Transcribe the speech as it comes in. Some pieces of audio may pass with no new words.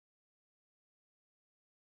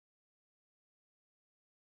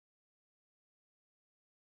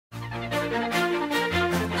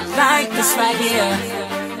like this right here.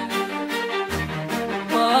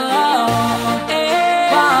 Whoa,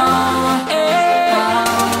 eh, whoa, eh, whoa,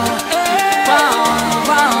 eh, whoa,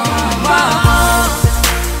 whoa, whoa.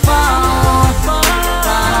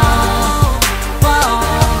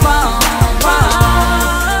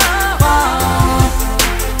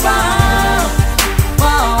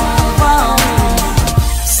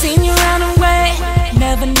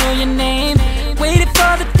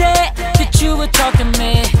 Talk to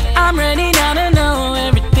me, I'm ready now to know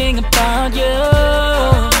everything about you.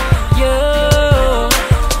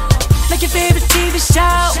 Like your favorite TV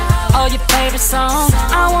show, or your favorite song.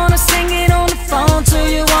 I wanna sing it on the phone till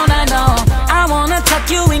you wanna know. I wanna tuck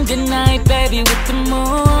you in goodnight, baby, with the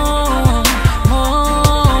moon.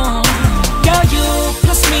 Girl, you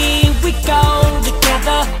plus me, we go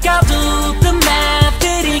together. Girl, do the math,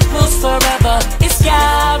 it equals forever. It's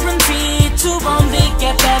guaranteed to only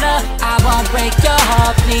get better. I won't break your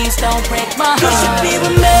heart, please don't break my heart. You should be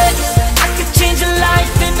with me, I could change your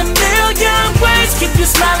life in a million ways. Keep you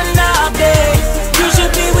smiling all day. You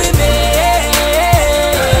should be with me,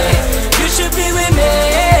 you should be with me,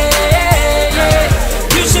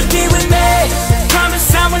 you should be with me.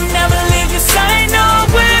 Promise I will never leave your side, no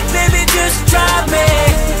way, baby, just try me.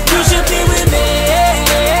 You should be with me,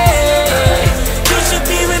 you should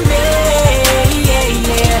be with me,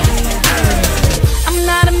 yeah. I'm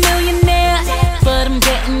not a millionaire, but I'm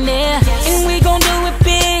getting there, and we gon' do it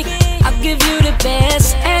big. I'll give you the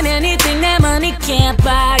best, and anything that money can't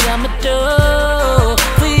buy, I'ma do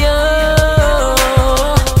for you.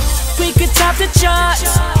 We could top the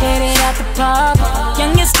charts, hit it at the pub,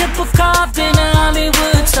 youngest couple carved in a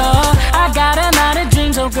Hollywood star. I got a lot of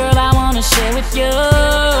dreams, oh girl, I wanna share with you.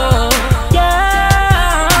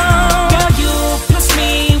 Yeah, girl, you plus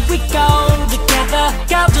me, we go together.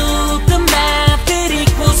 Girl, do the math, it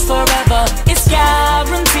equals forever. It's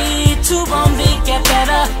guaranteed to only get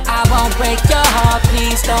better. I won't break your heart,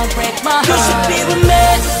 please don't break my heart. You should be with me,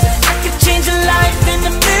 I could change your life in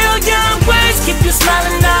a million ways. Keep you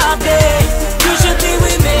smiling all day. You should be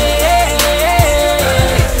with me,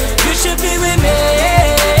 you should be with me,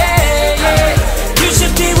 you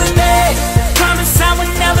should be with me. Promise I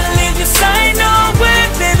will never leave your side, no way,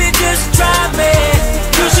 baby, just try me.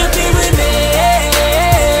 You should be with me,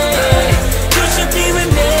 you should be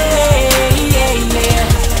with me, yeah.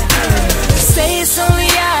 Say it's only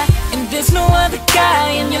I, and there's no other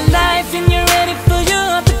guy in your life, and you're ready for your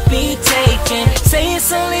heart to be taken. Say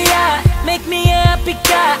it's only I, make me a happy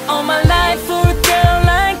guy. All my life for a girl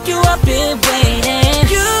like you, I've been waiting.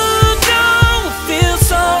 You know it feels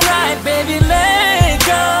so right, baby, let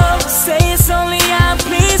go. Say it's only I,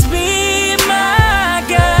 please be my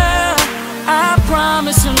girl. I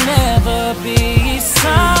promise you'll never be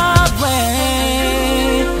sorry.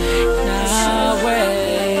 No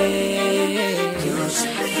way,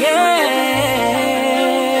 yeah.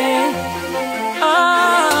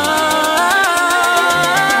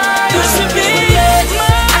 You should be with me,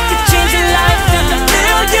 I could change your life in a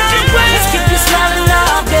million ways. Keep you smiling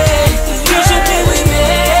all day. You should be with me,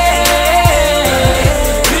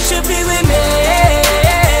 you should be with me,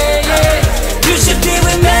 you should be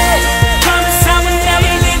with me. Promise I will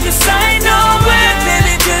never leave your side, no way,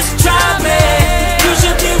 baby, just try me. You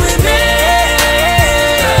should be with me,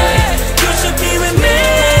 you should be with me,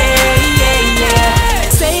 yeah.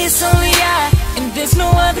 Say it's only I, and there's no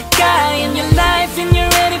other guy in your life, and you're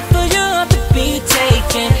ready for your heart to be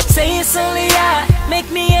taken. Say it's only I, make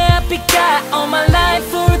me a happy guy. All my